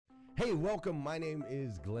Hey, welcome. My name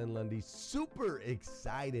is Glenn Lundy. Super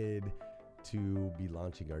excited to be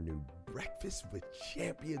launching our new Breakfast with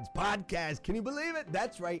Champions podcast. Can you believe it?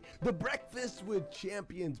 That's right. The Breakfast with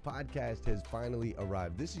Champions podcast has finally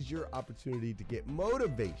arrived. This is your opportunity to get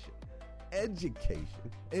motivation, education,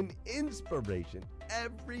 and inspiration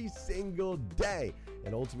every single day.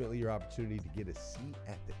 And ultimately, your opportunity to get a seat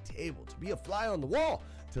at the table, to be a fly on the wall,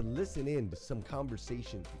 to listen in to some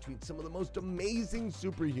conversations between some of the most amazing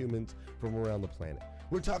superhumans from around the planet.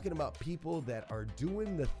 We're talking about people that are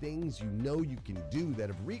doing the things you know you can do, that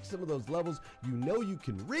have reached some of those levels you know you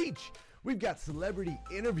can reach. We've got celebrity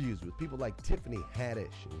interviews with people like Tiffany Haddish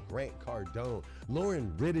and Grant Cardone,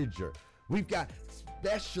 Lauren Rittiger. We've got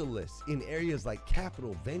specialists in areas like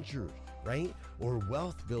capital ventures, right? Or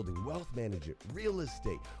wealth building, wealth management, real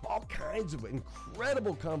estate, all kinds of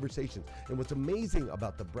incredible conversations. And what's amazing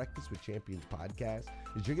about the Breakfast with Champions podcast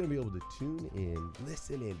is you're going to be able to tune in,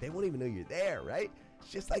 listen in. They won't even know you're there, right? It's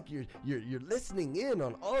just like you're listening in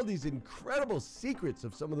on all these incredible secrets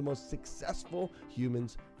of some of the most successful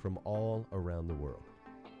humans from all around the world.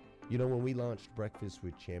 You know, when we launched Breakfast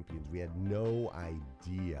with Champions, we had no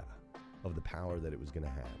idea of the power that it was going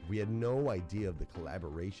to have. We had no idea of the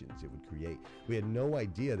collaborations it would create. We had no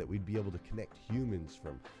idea that we'd be able to connect humans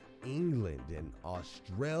from England and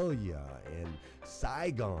Australia and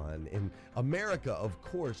Saigon and America, of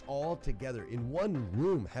course, all together in one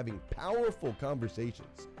room having powerful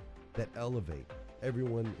conversations that elevate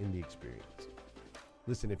everyone in the experience.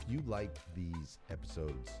 Listen, if you like these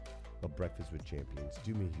episodes of Breakfast with Champions,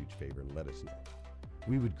 do me a huge favor and let us know.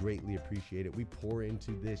 We would greatly appreciate it. We pour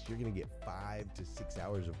into this. You're going to get 5 to 6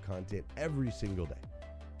 hours of content every single day,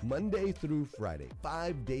 Monday through Friday,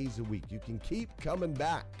 5 days a week. You can keep coming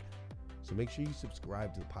back. So make sure you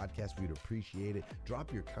subscribe to the podcast. We'd appreciate it.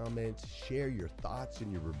 Drop your comments, share your thoughts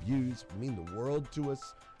and your reviews. It would mean the world to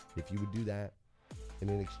us if you would do that. And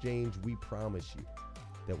in exchange, we promise you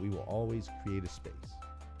that we will always create a space,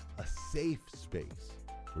 a safe space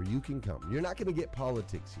where you can come. You're not going to get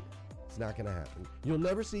politics here. It's not going to happen. You'll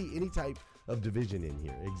never see any type of division in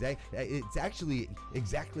here. It's actually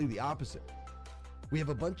exactly the opposite. We have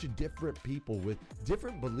a bunch of different people with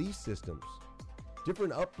different belief systems,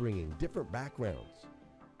 different upbringing, different backgrounds.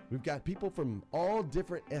 We've got people from all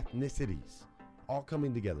different ethnicities all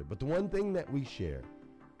coming together. But the one thing that we share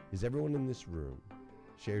is everyone in this room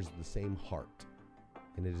shares the same heart.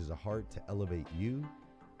 And it is a heart to elevate you,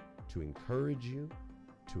 to encourage you,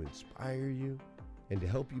 to inspire you, and to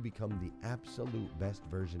help you become the absolute best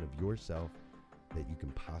version of yourself that you can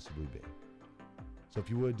possibly be. So if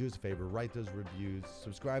you would, do us a favor, write those reviews,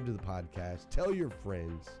 subscribe to the podcast, tell your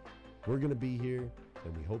friends. We're going to be here,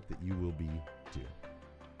 and we hope that you will be too.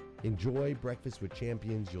 Enjoy Breakfast with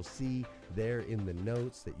Champions. You'll see there in the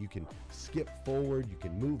notes that you can skip forward, you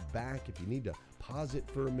can move back. If you need to pause it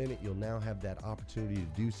for a minute, you'll now have that opportunity to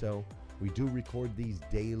do so. We do record these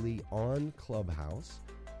daily on Clubhouse.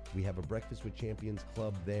 We have a Breakfast with Champions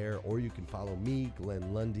club there, or you can follow me,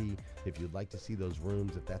 Glenn Lundy, if you'd like to see those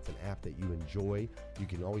rooms. If that's an app that you enjoy, you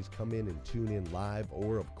can always come in and tune in live,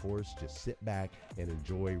 or of course, just sit back and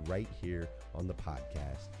enjoy right here on the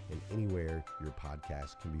podcast and anywhere your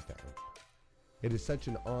podcast can be found. It is such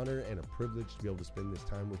an honor and a privilege to be able to spend this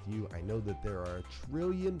time with you. I know that there are a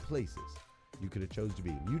trillion places you could have chose to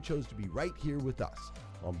be. You chose to be right here with us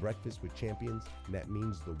on Breakfast with Champions, and that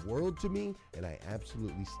means the world to me, and I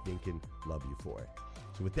absolutely stinking love you for it.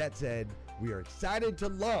 So with that said, we are excited to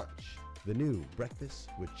launch the new Breakfast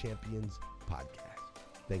with Champions podcast.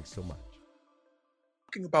 Thanks so much.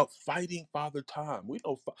 Talking about fighting Father Time. We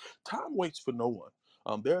know time waits for no one.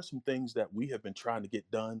 There are some things that we have been trying to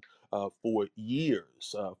get done for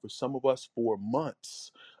years, for some of us for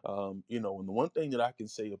months. And the one thing that I can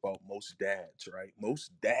say about most dads, right?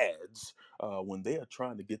 Most dads, when they are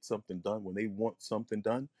trying to get something done, when they want something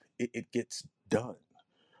done, it gets done.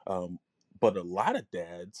 Um, but a lot of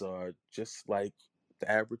dads are just like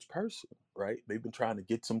the average person, right? They've been trying to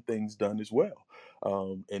get some things done as well.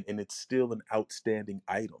 And it's still an outstanding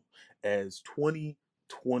item. As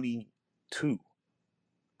 2022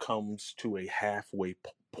 comes to a halfway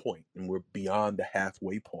point, and we're beyond the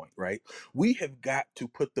halfway point, right? We have got to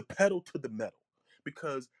put the pedal to the metal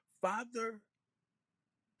because Father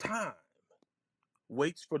Time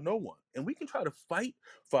waits for no one. And we can try to fight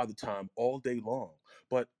Father Time all day long.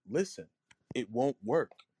 But listen, it won't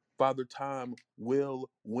work. Father Time will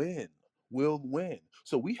win. Will win.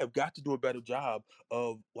 So we have got to do a better job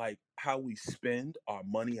of like how we spend our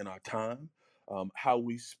money and our time, how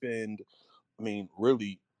we spend,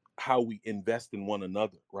 really how we invest in one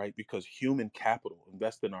another, right? Because human capital,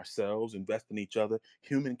 invest in ourselves, invest in each other.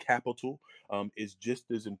 Human capital is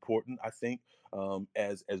just as important, I think,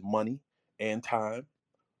 as money and time,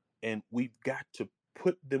 and we've got to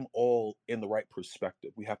put them all in the right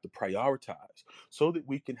perspective. We have to prioritize so that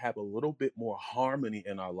we can have a little bit more harmony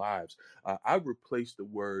in our lives. I've replaced the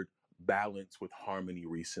word balance with harmony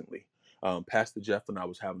recently. Pastor Jeff and I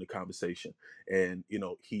was having a conversation, and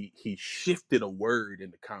he shifted a word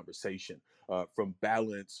in the conversation from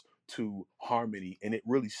balance to harmony, and it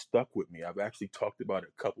really stuck with me. I've actually talked about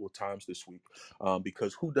it a couple of times this week,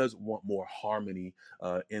 because who doesn't want more harmony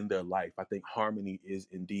in their life? I think harmony is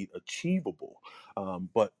indeed achievable.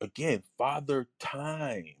 But again, Father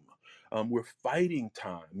Time. We're fighting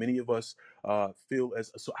time. Many of us feel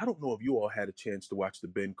as so. I don't know if you all had a chance to watch the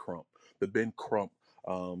Ben Crump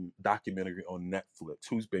documentary on Netflix.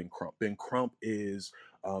 Who's Ben Crump? Ben Crump is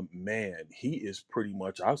man. He is pretty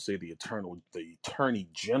much, I'll say, the attorney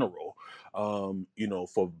general.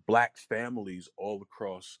 For Black families all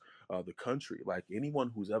across the country. Like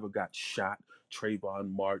anyone who's ever got shot,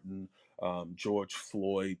 Trayvon Martin, George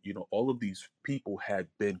Floyd, all of these people had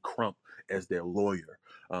Ben Crump as their lawyer.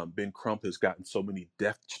 Ben Crump has gotten so many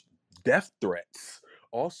death threats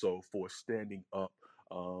also for standing up,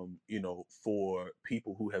 for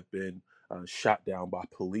people who have been shot down by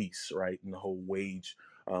police, right? And the whole wage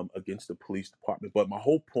against the police department. But my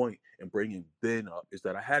whole point in bringing Ben up is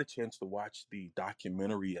that I had a chance to watch the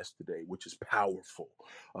documentary yesterday, which is powerful.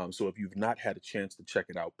 So if you've not had a chance to check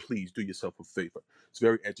it out, please do yourself a favor. It's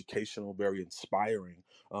very educational, very inspiring.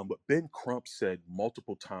 But Ben Crump said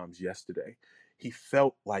multiple times yesterday, he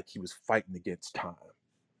felt like he was fighting against time.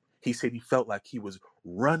 He said he felt like he was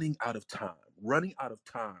running out of time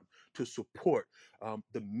to support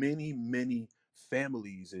the many, many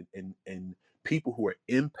families and people who are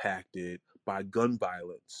impacted by gun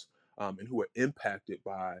violence, and who are impacted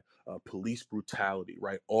by police brutality,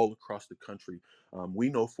 right, all across the country. We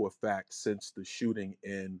know for a fact since the shooting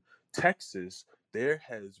in Texas, there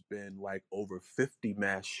has been like over 50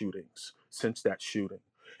 mass shootings since that shooting.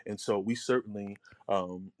 And so we certainly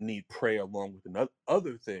need prayer along with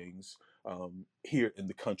other things here in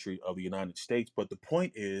the country of the United States. But the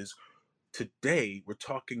point is, today we're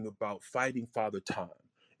talking about fighting Father Time.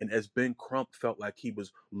 And as Ben Crump felt like he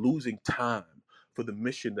was losing time for the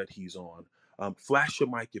mission that he's on, flash your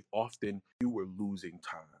mic if often you were losing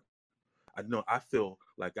time. I know I feel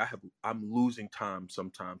like I'm losing time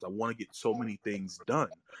sometimes. I want to get so many things done.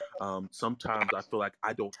 Sometimes I feel like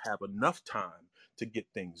I don't have enough time to get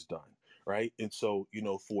things done, right? And so,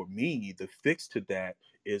 for me, the fix to that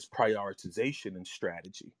is prioritization and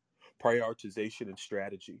strategy. Prioritization and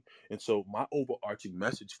strategy. And so, my overarching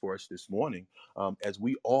message for us this morning, as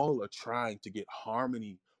we all are trying to get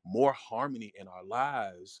harmony, more harmony in our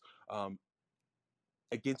lives,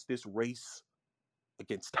 against this race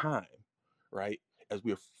against time, right? As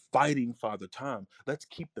we're fighting Father Time, let's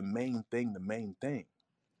keep the main thing the main thing.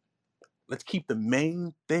 Let's keep the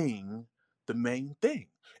main thing the main thing.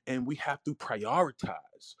 And we have to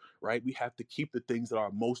prioritize, right? We have to keep the things that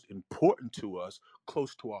are most important to us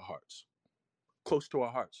close to our hearts. Close to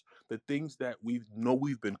our hearts. The things that we know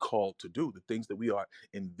we've been called to do, the things that we are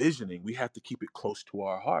envisioning, we have to keep it close to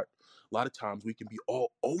our heart. A lot of times we can be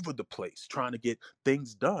all over the place trying to get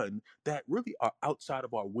things done that really are outside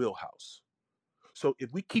of our wheelhouse. So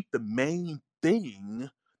if we keep the main thing,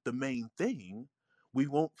 we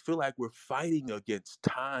won't feel like we're fighting against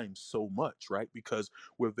time so much, right? Because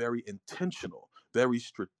we're very intentional, very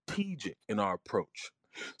strategic in our approach.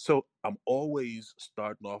 So I'm always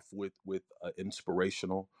starting off with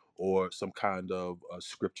inspirational or some kind of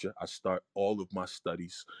scripture. I start all of my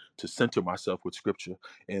studies to center myself with scripture,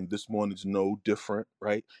 and this morning's no different,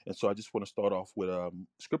 right? And so I just want to start off with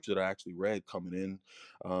scripture that I actually read coming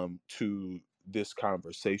in to this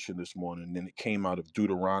conversation this morning, and it came out of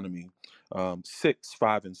Deuteronomy 6,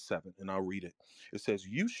 5, and 7, and I'll read it. It says,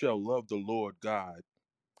 "You shall love the Lord God."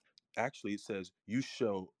 Actually, it says, "You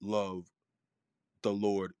shall love the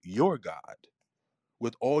Lord your God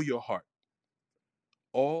with all your heart,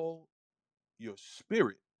 all your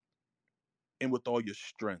spirit, and with all your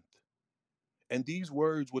strength. And these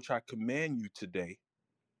words which I command you today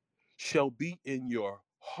shall be in your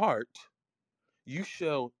heart. You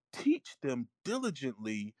shall teach them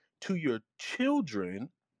diligently to your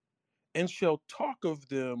children, and shall talk of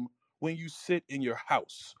them when you sit in your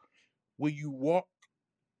house, when you walk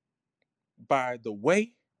by the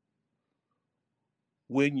way,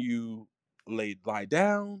 when you lie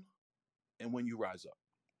down, and when you rise up.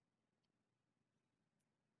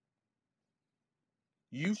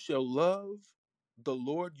 You shall love the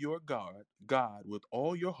Lord your God with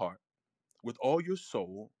all your heart, with all your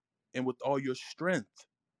soul, and with all your strength.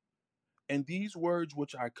 And these words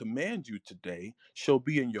which I command you today shall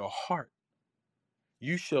be in your heart.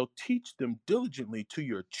 You shall teach them diligently to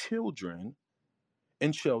your children,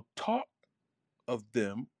 and shall talk of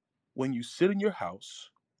them when you sit in your house,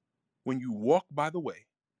 when you walk by the way,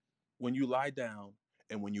 when you lie down,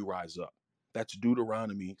 and when you rise up. That's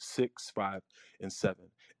Deuteronomy 6, 5, and 7.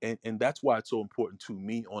 And that's why it's so important to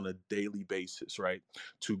me on a daily basis, right?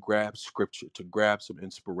 To grab scripture, to grab some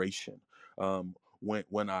inspiration.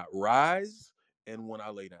 When I rise and when I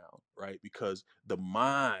lay down, right? Because the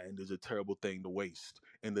mind is a terrible thing to waste.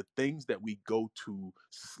 And the things that we go to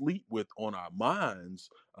sleep with on our minds,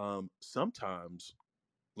 sometimes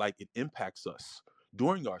like it impacts us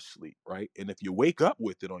during our sleep, right? And if you wake up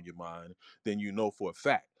with it on your mind, then you know for a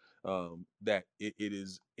fact that it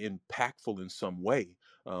is impactful in some way.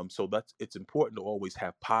 So that's it's important to always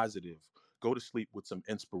have positive. Go to sleep with some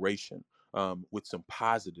inspiration, with some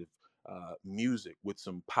positive music, with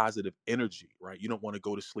some positive energy, right? You don't want to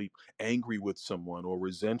go to sleep angry with someone or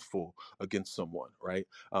resentful against someone, right?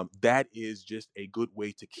 That is just a good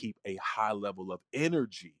way to keep a high level of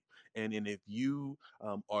energy. And if you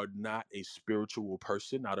are not a spiritual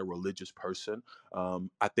person, not a religious person,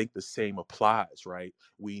 I think the same applies, right?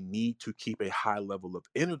 We need to keep a high level of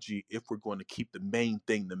energy if we're going to keep the main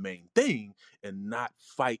thing, and not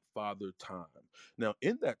fight Father Time. Now,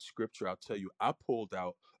 in that scripture, I'll tell you, I pulled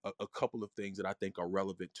out a couple of things that I think are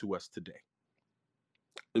relevant to us today.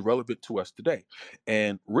 Relevant to us today.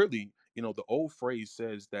 And really, the old phrase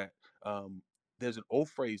says that there's an old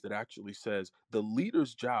phrase that actually says the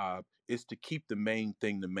leader's job is to keep the main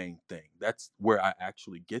thing the main thing. That's where I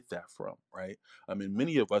actually get that from, right? I mean,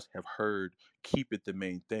 many of us have heard keep it the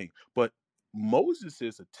main thing, but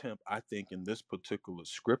Moses' attempt, I think, in this particular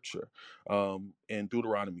scripture, in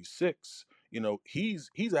Deuteronomy 6,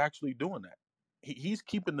 he's actually doing that. He's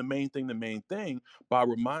keeping the main thing by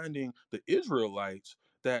reminding the Israelites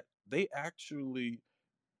that they actually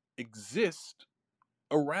exist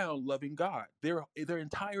around loving God. Their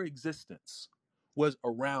entire existence was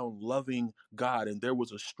around loving God, and there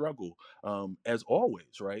was a struggle, as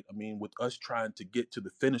always, right? I mean, with us trying to get to the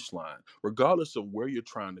finish line, regardless of where you're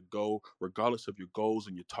trying to go, regardless of your goals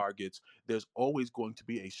and your targets, there's always going to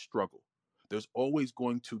be a struggle. There's always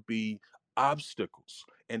going to be obstacles,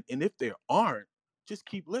 and if there aren't, just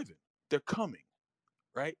keep living. They're coming,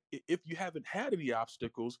 right? If you haven't had any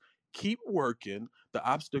obstacles, keep working. The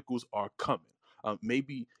obstacles are coming.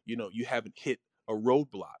 Maybe you haven't hit a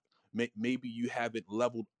roadblock. Maybe you haven't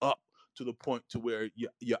leveled up to the point to where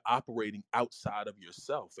you're operating outside of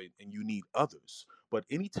yourself, and you need others. But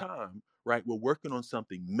anytime, right, we're working on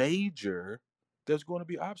something major, there's going to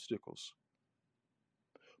be obstacles.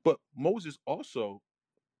 But Moses also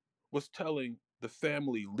was telling the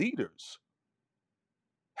family leaders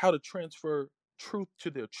how to transfer truth to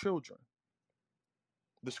their children.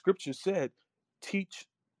 The scripture said, teach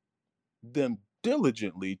them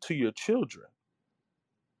diligently to your children.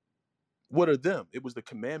 What are them? It was the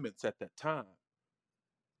commandments at that time.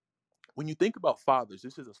 When you think about fathers,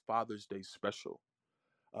 this is a Father's Day special.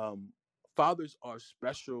 Um, Fathers are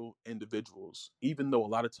special individuals, even though a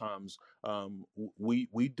lot of times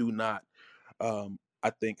we do not, I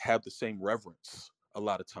think, have the same reverence a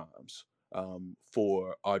lot of times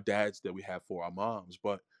for our dads that we have for our moms.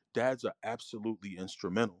 But dads are absolutely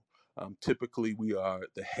instrumental. Typically, we are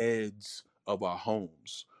the heads of our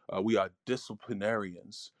homes. We are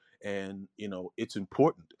disciplinarians, and it's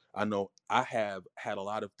important. I know I have had a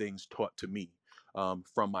lot of things taught to me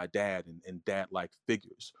from my dad and dad-like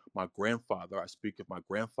figures. My grandfather, I speak of my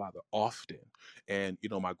grandfather often, and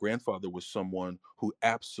my grandfather was someone who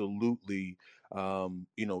absolutely,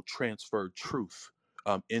 transferred truth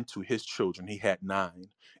into his children. He had nine,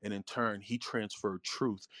 and in turn, he transferred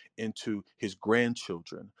truth into his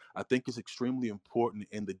grandchildren. I think it's extremely important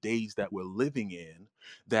in the days that we're living in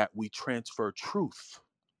that we transfer truth,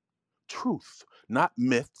 not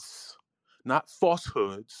myths, not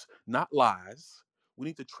falsehoods, not lies. We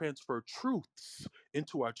need to transfer truths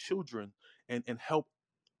into our children, and help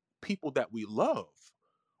people that we love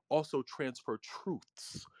also transfer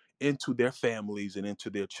truths into their families and into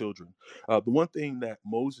their children. The one thing that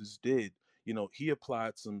Moses did, he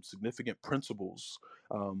applied some significant principles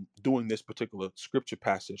during this particular scripture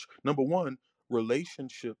passage. Number one,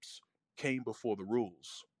 relationships came before the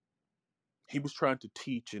rules. He was trying to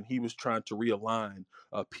teach, and he was trying to realign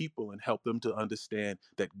people and help them to understand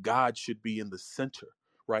that God should be in the center,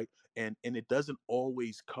 right? And it doesn't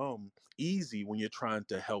always come easy when you're trying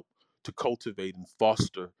to help to cultivate and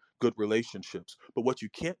foster good relationships. But what you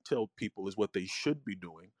can't tell people is what they should be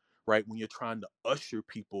doing, right? When you're trying to usher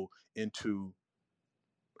people into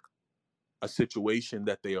a situation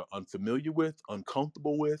that they are unfamiliar with,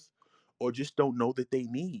 uncomfortable with, or just don't know that they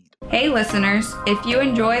need. Hey listeners, if you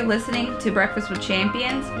enjoy listening to Breakfast with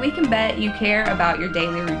Champions, we can bet you care about your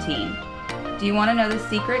daily routine. Do you want to know the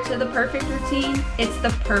secret to the perfect routine? It's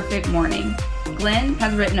the perfect morning. Glenn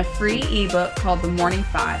has written a free ebook called The Morning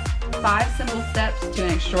 5, 5 simple steps to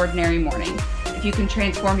an extraordinary morning. If you can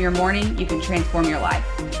transform your morning, you can transform your life.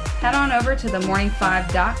 Head on over to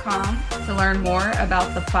themorning5.com to learn more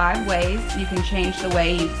about the 5 ways you can change the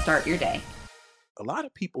way you start your day. A lot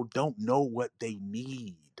of people don't know what they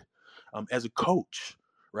need. As a coach,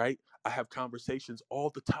 right? I have conversations all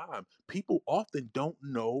the time. People often don't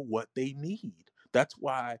know what they need. That's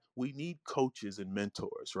why we need coaches and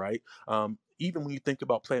mentors, right? Even when you think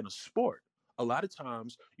about playing a sport, a lot of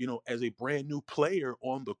times, as a brand new player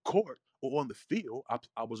on the court or on the field,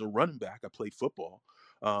 I was a running back, I played football.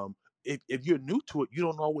 Um, if you're new to it, you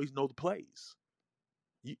don't always know the plays.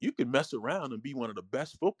 You can mess around and be one of the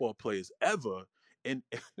best football players ever and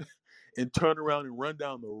and turn around and run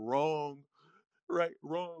down the wrong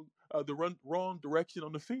direction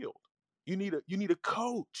on the field. You need a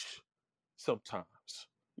coach sometimes.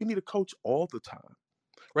 You need a coach all the time,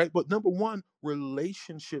 right? But number one,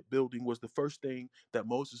 relationship building was the first thing that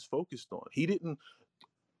Moses focused on. He didn't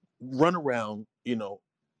run around,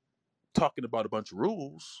 talking about a bunch of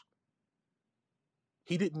rules.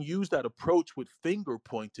 He didn't use that approach with finger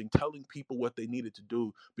pointing, telling people what they needed to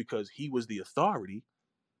do because he was the authority.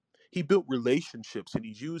 He built relationships and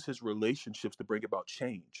he used his relationships to bring about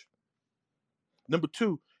change. Number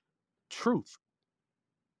two, truth,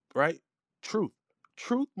 right? Truth.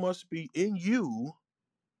 Truth must be in you.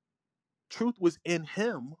 Truth was in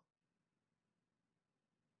him.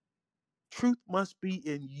 Truth must be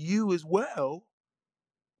in you as well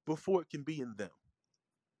before it can be in them.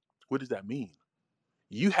 What does that mean?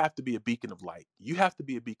 You have to be a beacon of light. You have to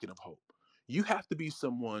be a beacon of hope. You have to be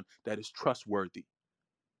someone that is trustworthy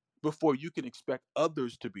before you can expect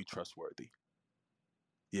others to be trustworthy.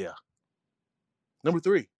 Yeah. Number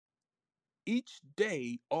three, each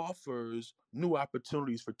day offers new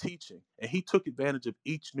opportunities for teaching, and he took advantage of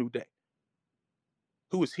each new day.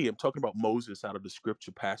 Who is he? I'm talking about Moses out of the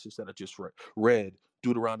scripture passage that I just read,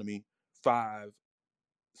 Deuteronomy 5,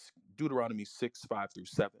 Deuteronomy 6, 5 through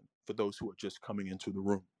 7, for those who are just coming into the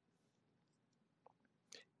room.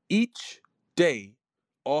 Each day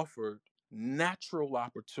offered natural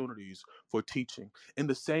opportunities for teaching. And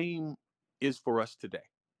the same is for us today,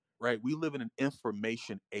 right? We live in an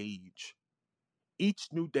information age. Each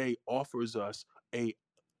new day offers us a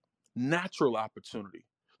natural opportunity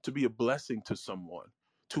to be a blessing to someone,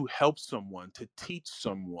 to help someone, to teach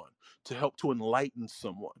someone, to help to enlighten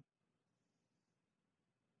someone.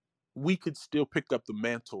 We could still pick up the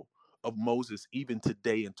mantle of Moses even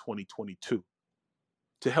today in 2022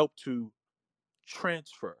 to help to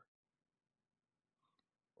transfer,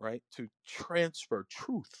 right? To transfer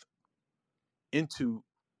truth into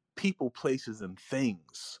people, places, and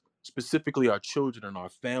things, specifically our children and our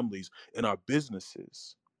families and our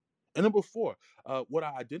businesses. And number four, what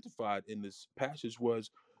I identified in this passage was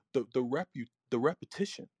the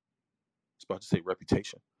repetition. I was about to say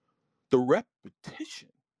reputation. The repetition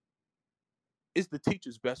is the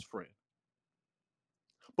teacher's best friend,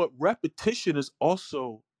 but repetition is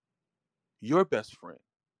also your best friend.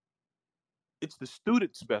 It's the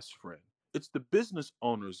student's best friend. It's the business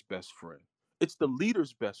owner's best friend. It's the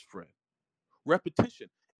leader's best friend. Repetition.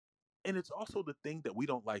 And it's also the thing that we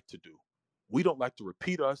don't like to do. We don't like to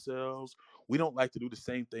repeat ourselves. We don't like to do the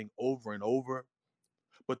same thing over and over.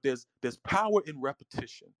 But there's power in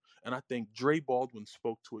repetition. And I think Dre Baldwin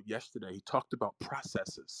spoke to it yesterday. He talked about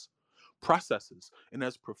processes. Processes. And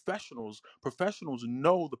as professionals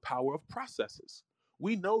know the power of processes.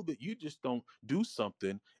 We know that you just don't do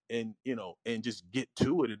something and just get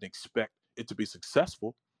to it and expect it to be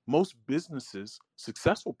successful. Most businesses,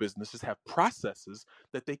 successful businesses, have processes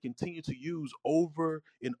that they continue to use over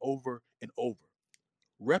and over and over.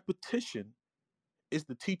 Repetition is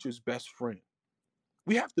the teacher's best friend.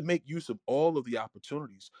 We have to make use of all of the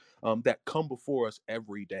opportunities that come before us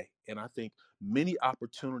every day. And I think many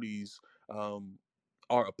opportunities um,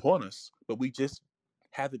 are upon us, but we just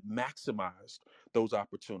haven't maximized those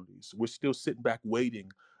opportunities. We're still sitting back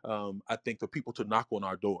waiting, I think, for people to knock on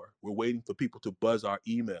our door. We're waiting for people to buzz our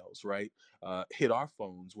emails, right? Hit our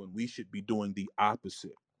phones when we should be doing the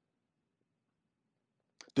opposite.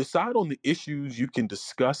 Decide on the issues you can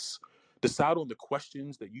discuss. Decide on the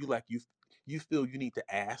questions that you feel you need to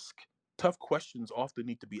ask. Tough questions often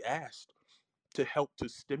need to be asked to help to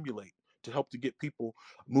stimulate, to help to get people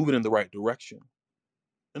moving in the right direction.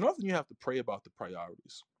 And often you have to pray about the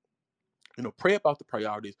priorities. Pray about the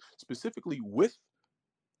priorities specifically with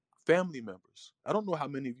family members. I don't know how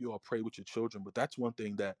many of you all pray with your children, but that's one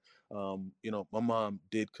thing that my mom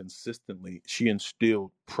did consistently. She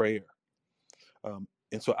instilled prayer.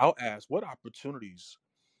 And so I'll ask, what opportunities,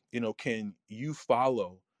 can you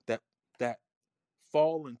follow that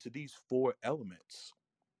fall into these four elements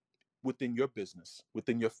within your business,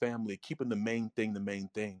 within your family, keeping the main thing the main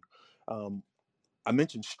thing. I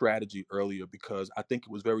mentioned strategy earlier because I think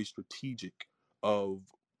it was very strategic of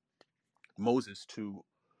Moses to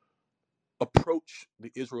approach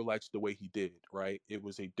the Israelites the way he did, right? It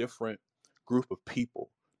was a different group of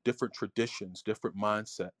people, different traditions, different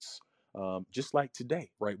mindsets. Just like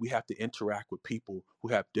today, right? We have to interact with people who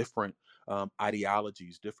have different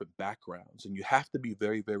ideologies, different backgrounds, and you have to be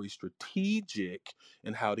very, very strategic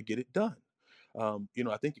in how to get it done.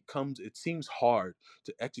 I think it seems hard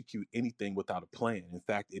to execute anything without a plan. In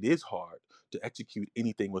fact, it is hard to execute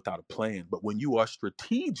anything without a plan. But when you are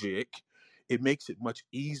strategic, it makes it much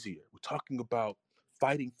easier. We're talking about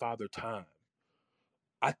fighting Father Time.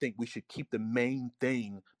 I think we should keep the main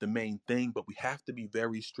thing, but we have to be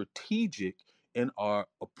very strategic in our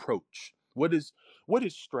approach. What is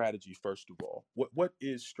strategy, first of all? What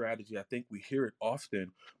is strategy? I think we hear it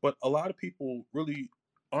often, but a lot of people really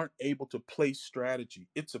aren't able to place strategy.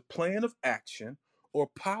 It's a plan of action or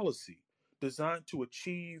policy designed to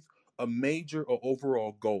achieve a major or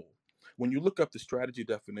overall goal. When you look up the strategy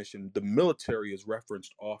definition, the military is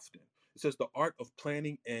referenced often. It says the art of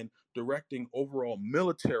planning and directing overall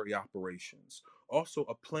military operations. Also,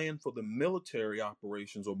 a plan for the military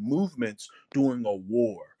operations or movements during a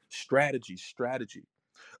war. Strategy.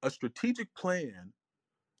 A strategic plan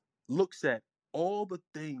looks at all the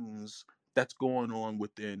things that's going on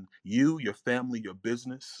within you, your family, your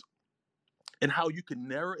business, and how you can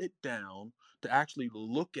narrow it down to actually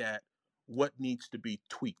look at what needs to be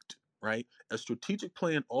tweaked, right? A strategic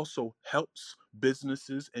plan also helps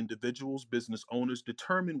businesses, individuals, business owners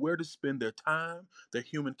determine where to spend their time, their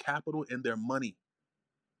human capital, and their money.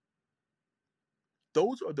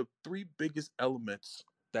 Those are the three biggest elements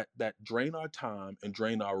that drain our time and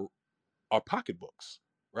drain our pocketbooks,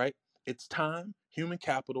 right? It's time, human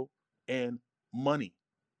capital, and money.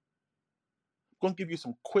 I'm going to give you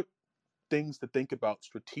some quick things to think about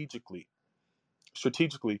strategically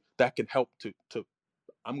that can help to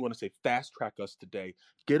I'm going to say fast track us today,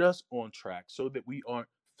 get us on track so that we aren't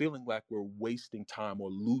feeling like we're wasting time or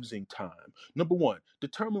losing time. Number one,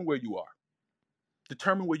 determine where you are.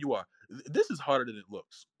 This is harder than it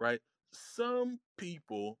looks, right? Some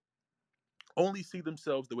people only see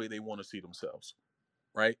themselves the way they want to see themselves,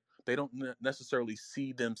 right? They don't necessarily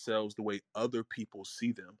see themselves the way other people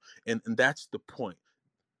see them. And that's the point.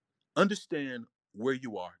 Understand where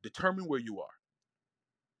you are. Determine where you are.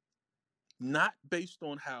 Not based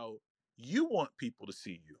on how you want people to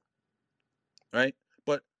see you, right?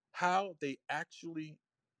 But how they actually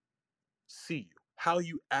see you, how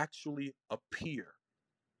you actually appear.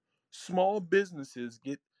 Small businesses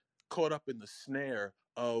get caught up in the snare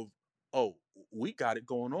of, oh, we got it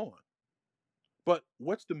going on. But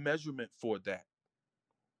what's the measurement for that?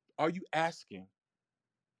 Are you asking?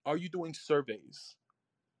 Are you doing surveys?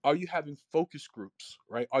 Are you having focus groups,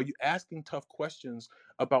 right? Are you asking tough questions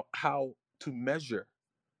about how to measure?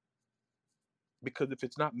 Because if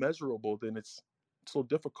it's not measurable, then it's so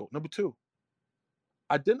difficult. Number two,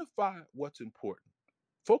 identify what's important.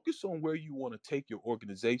 Focus on where you want to take your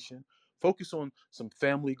organization. Focus on some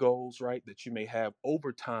family goals, right, that you may have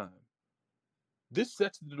over time. This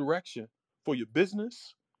sets the direction for your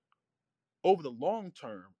business over the long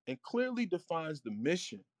term and clearly defines the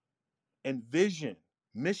mission and vision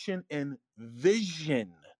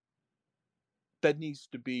that needs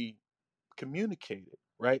to be communicated,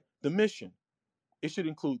 right? The mission. It should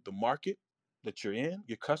include the market that you're in,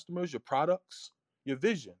 your customers, your products, your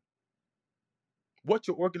vision, what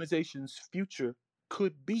your organization's future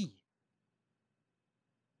could be.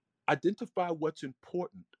 Identify what's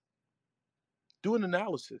important. Do an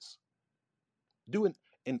analysis. Do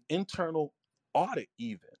an internal audit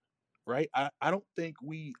even, right? I don't think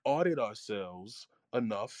we audit ourselves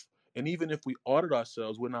enough. And even if we audit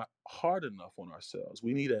ourselves, we're not hard enough on ourselves.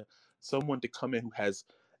 We need someone to come in who has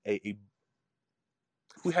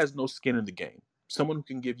who has no skin in the game. Someone who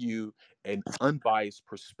can give you an unbiased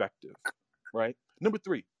perspective, right? Number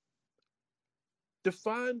three,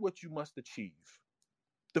 define what you must achieve.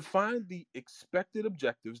 Define the expected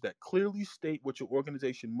objectives that clearly state what your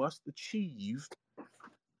organization must achieve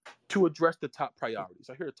to address the top priorities.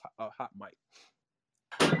 I hear a hot mic.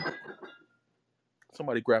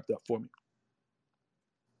 Somebody grab that for me.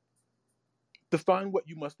 Define what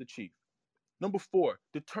you must achieve. Number 4,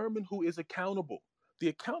 determine who is accountable. The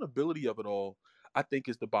accountability of it all, I think,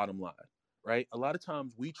 is the bottom line, right? A lot of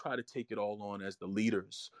times we try to take it all on as the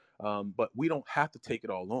leaders, but we don't have to take it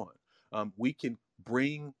all on. We can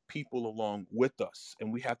bring people along with us,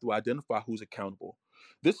 and we have to identify who's accountable.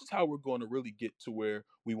 This is how we're going to really get to where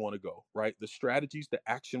we want to go, right? The strategies, the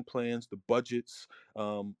action plans, the budgets,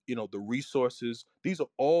 the resources. These are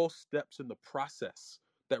all steps in the process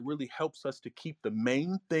that really helps us to keep the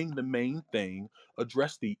main thing,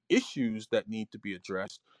 address the issues that need to be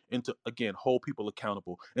addressed, and to, again, hold people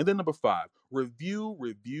accountable. And then number 5, review,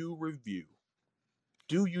 review, review.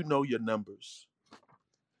 Do you know your numbers?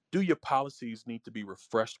 Do your policies need to be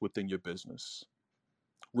refreshed within your business?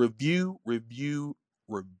 Review, review,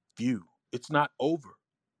 review. It's not over.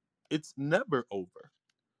 It's never over,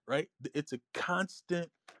 right? It's a constant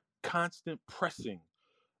pressing.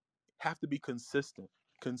 Have to be consistent.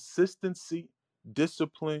 Consistency,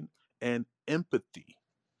 discipline, and empathy,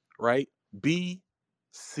 right? B,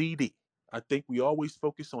 C, D. I think we always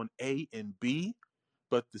focus on A and B,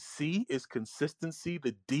 but the C is consistency,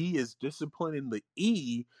 the D is discipline, and the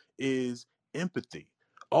E is empathy.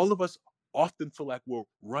 All of us often feel like we're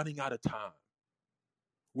running out of time.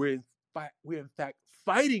 We're in fact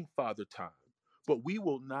fighting Father Time, but we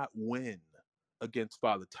will not win against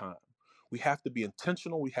Father Time. We have to be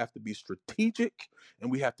intentional, we have to be strategic, and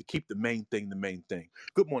we have to keep the main thing the main thing.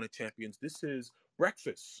 Good morning, champions. This is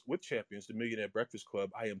Breakfast with Champions, the Millionaire Breakfast Club.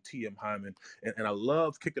 I am T.M. Hyman, and I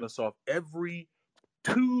love kicking us off every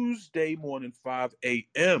Tuesday morning, 5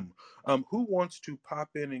 a.m. Who wants to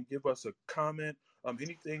pop in and give us a comment?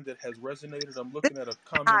 Anything that has resonated? I'm looking at a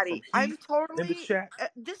comment from Patty, Heath I'm in the totally. chat.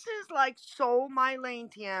 This is like so my lane,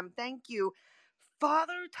 TM. Thank you.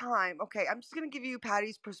 Father Time. Okay, I'm just going to give you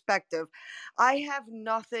Patty's perspective. I have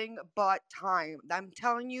nothing but time. I'm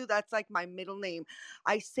telling you, that's like my middle name.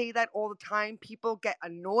 I say that all the time. People get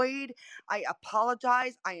annoyed. I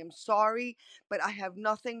apologize. I am sorry, but I have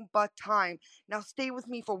nothing but time. Now, stay with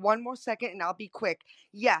me for one more second and I'll be quick.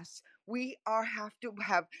 Yes, we have to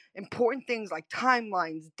have important things like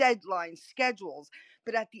timelines, deadlines, schedules.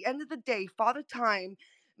 But at the end of the day, Father Time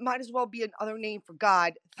might as well be another name for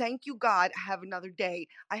God. Thank you, God. I have another day.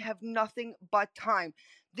 I have nothing but time.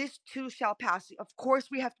 This too shall pass. Of course,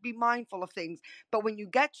 we have to be mindful of things, but when you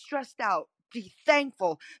get stressed out, be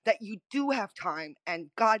thankful that you do have time, and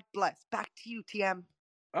God bless. Back to you, TM.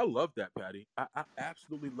 I love that, Patty. I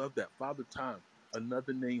absolutely love that. Father Time,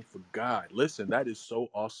 another name for God. Listen, that is so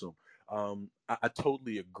awesome. I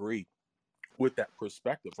totally agree with that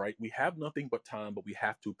perspective, right? We have nothing but time, but we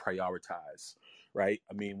have to prioritize, right?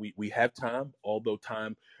 I mean, we have time, although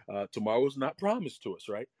time tomorrow is not promised to us,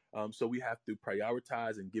 right? So we have to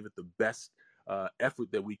prioritize and give it the best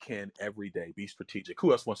effort that we can every day. Be strategic.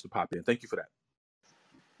 Who else wants to pop in? Thank you for that.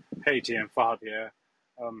 Hey, TM, Fahad here.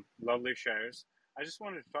 Lovely shares. I just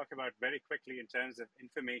wanted to talk about very quickly in terms of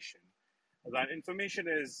information. That information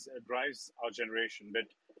drives our generation, but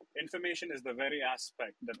information is the very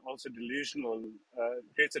aspect that also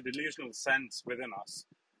creates a delusional sense within us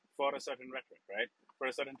for a certain rhetoric, right? For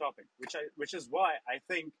a certain topic, which is why I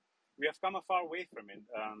think we have come a far way from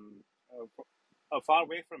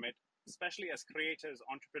it, especially as creators,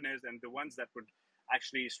 entrepreneurs, and the ones that would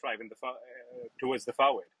actually strive towards the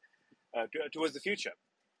forward, towards the future.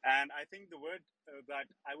 And I think the word that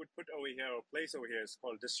I would put over here or place over here is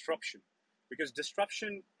called disruption, because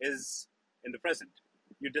disruption is in the present.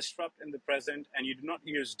 You disrupt in the present and you do not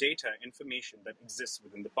use data, information that exists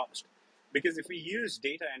within the past. Because if we use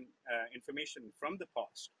data and information from the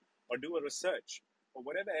past or do a research or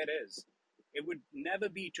whatever it is, it would never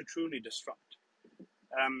be to truly disrupt.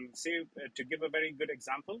 To give a very good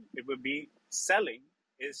example, it would be selling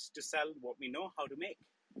is to sell what we know how to make.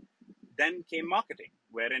 Then came marketing,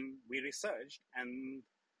 wherein we researched and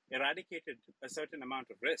eradicated a certain amount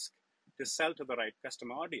of risk to sell to the right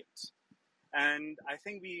customer audience. And I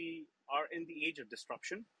think we are in the age of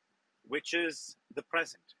disruption, which is the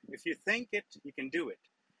present. If you think it, you can do it.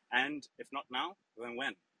 And if not now, then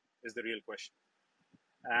when is the real question.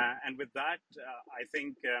 And with that, I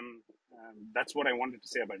think that's what I wanted to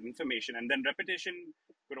say about information. And then repetition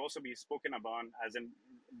could also be spoken about as in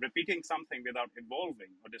repeating something without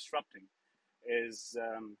evolving or disrupting is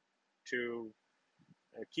to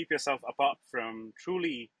keep yourself apart from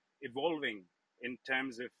truly evolving in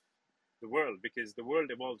terms of the world, because the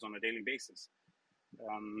world evolves on a daily basis.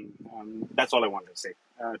 That's all I wanted to say.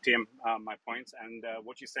 TM, my points and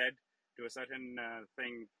what you said to a certain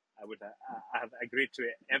thing, I have agreed to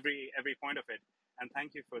every point of it. And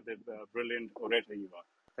thank you for the brilliant orator you are.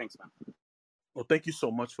 Thanks, man. Well, thank you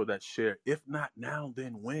so much for that share. If not now,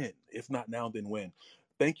 then when? If not now, then when?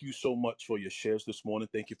 Thank you so much for your shares this morning.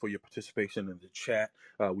 Thank you for your participation in the chat.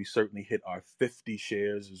 We certainly hit our 50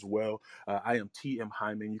 shares as well. I am TM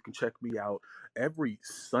Hyman. You can check me out every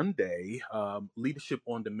Sunday, Leadership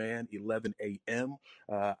on Demand, 11 a.m.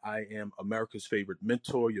 I am America's favorite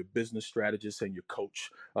mentor, your business strategist, and your coach.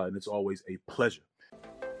 And it's always a pleasure.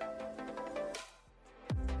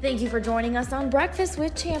 Thank you for joining us on Breakfast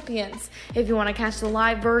with Champions. If you want to catch the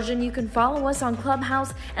live version, you can follow us on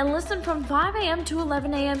Clubhouse and listen from 5 a.m. to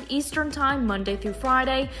 11 a.m. Eastern Time, Monday through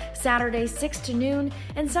Friday, Saturdays 6 to noon,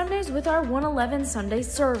 and Sundays with our 111 Sunday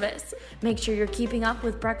service. Make sure you're keeping up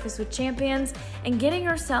with Breakfast with Champions and getting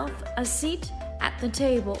yourself a seat at the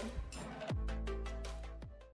table.